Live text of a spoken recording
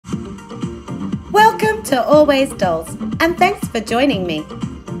Welcome to Always Dolls, and thanks for joining me.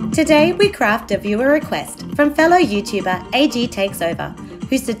 Today we craft a viewer request from fellow YouTuber AG Takes Over,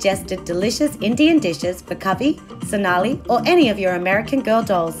 who suggested delicious Indian dishes for Kavi, Sonali, or any of your American Girl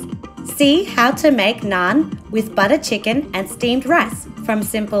dolls. See how to make naan with butter chicken and steamed rice from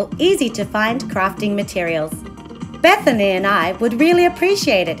simple, easy to find crafting materials. Bethany and I would really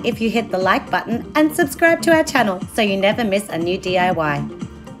appreciate it if you hit the like button and subscribe to our channel so you never miss a new DIY.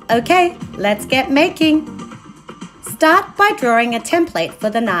 Okay, let's get making! Start by drawing a template for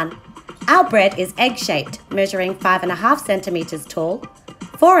the naan. Our bread is egg-shaped, measuring 5.5 centimeters tall,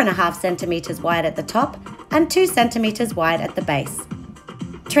 4.5 centimeters wide at the top, and 2 centimeters wide at the base.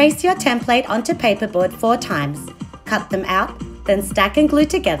 Trace your template onto paperboard 4 times, cut them out, then stack and glue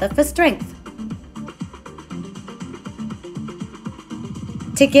together for strength.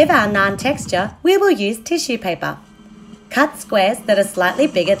 To give our naan texture, we will use tissue paper. Cut squares that are slightly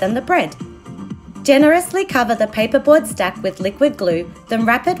bigger than the bread. Generously cover the paperboard stack with liquid glue, then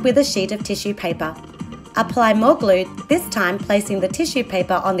wrap it with a sheet of tissue paper. Apply more glue, this time placing the tissue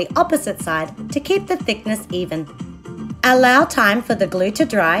paper on the opposite side to keep the thickness even. Allow time for the glue to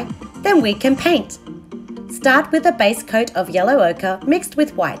dry, then we can paint. Start with a base coat of yellow ochre mixed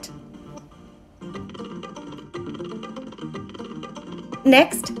with white.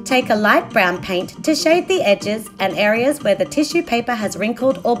 Next, take a light brown paint to shade the edges and areas where the tissue paper has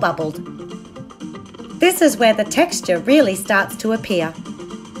wrinkled or bubbled. This is where the texture really starts to appear.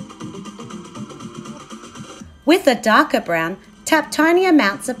 With a darker brown, tap tiny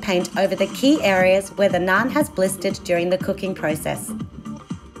amounts of paint over the key areas where the naan has blistered during the cooking process.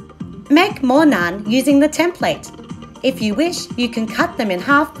 Make more naan using the template. If you wish, you can cut them in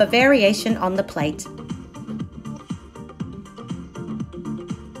half for variation on the plate.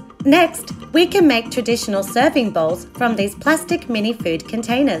 Next, we can make traditional serving bowls from these plastic mini food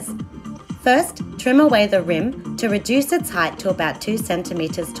containers. First, trim away the rim to reduce its height to about 2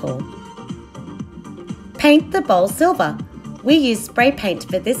 centimeters tall. Paint the bowl silver. We use spray paint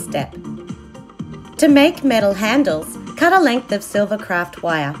for this step. To make metal handles, cut a length of silver craft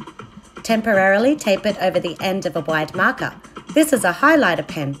wire. Temporarily tape it over the end of a wide marker. This is a highlighter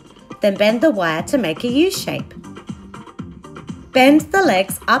pen. Then bend the wire to make a U shape. Bend the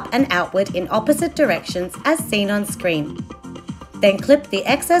legs up and outward in opposite directions as seen on screen. Then clip the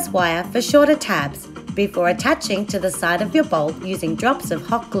excess wire for shorter tabs before attaching to the side of your bowl using drops of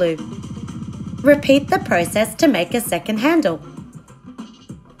hot glue. Repeat the process to make a second handle.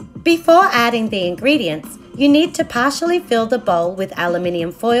 Before adding the ingredients, you need to partially fill the bowl with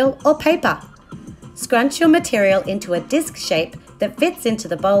aluminium foil or paper. Scrunch your material into a disc shape that fits into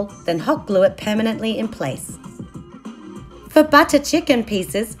the bowl, then hot glue it permanently in place. For butter chicken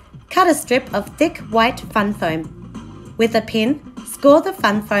pieces, cut a strip of thick white fun foam. With a pin, score the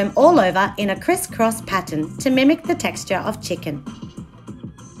fun foam all over in a crisscross pattern to mimic the texture of chicken.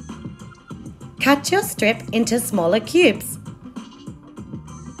 Cut your strip into smaller cubes.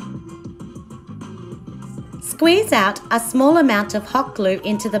 Squeeze out a small amount of hot glue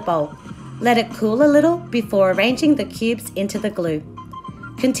into the bowl. Let it cool a little before arranging the cubes into the glue.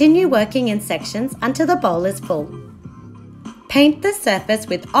 Continue working in sections until the bowl is full. Paint the surface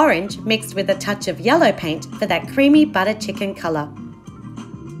with orange mixed with a touch of yellow paint for that creamy butter chicken colour.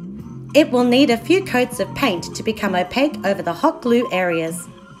 It will need a few coats of paint to become opaque over the hot glue areas.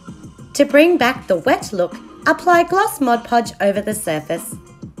 To bring back the wet look, apply gloss Mod Podge over the surface.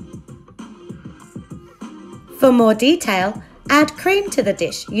 For more detail, add cream to the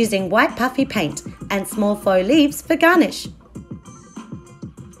dish using white puffy paint and small faux leaves for garnish.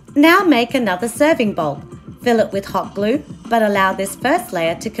 Now make another serving bowl. Fill it with hot glue, but allow this first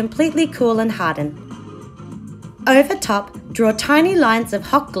layer to completely cool and harden. Over top, draw tiny lines of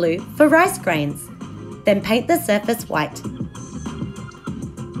hot glue for rice grains. Then paint the surface white.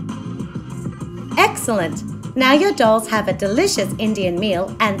 Excellent! Now your dolls have a delicious Indian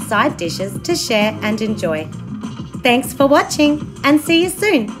meal and side dishes to share and enjoy. Thanks for watching, and see you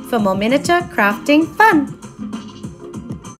soon for more miniature crafting fun!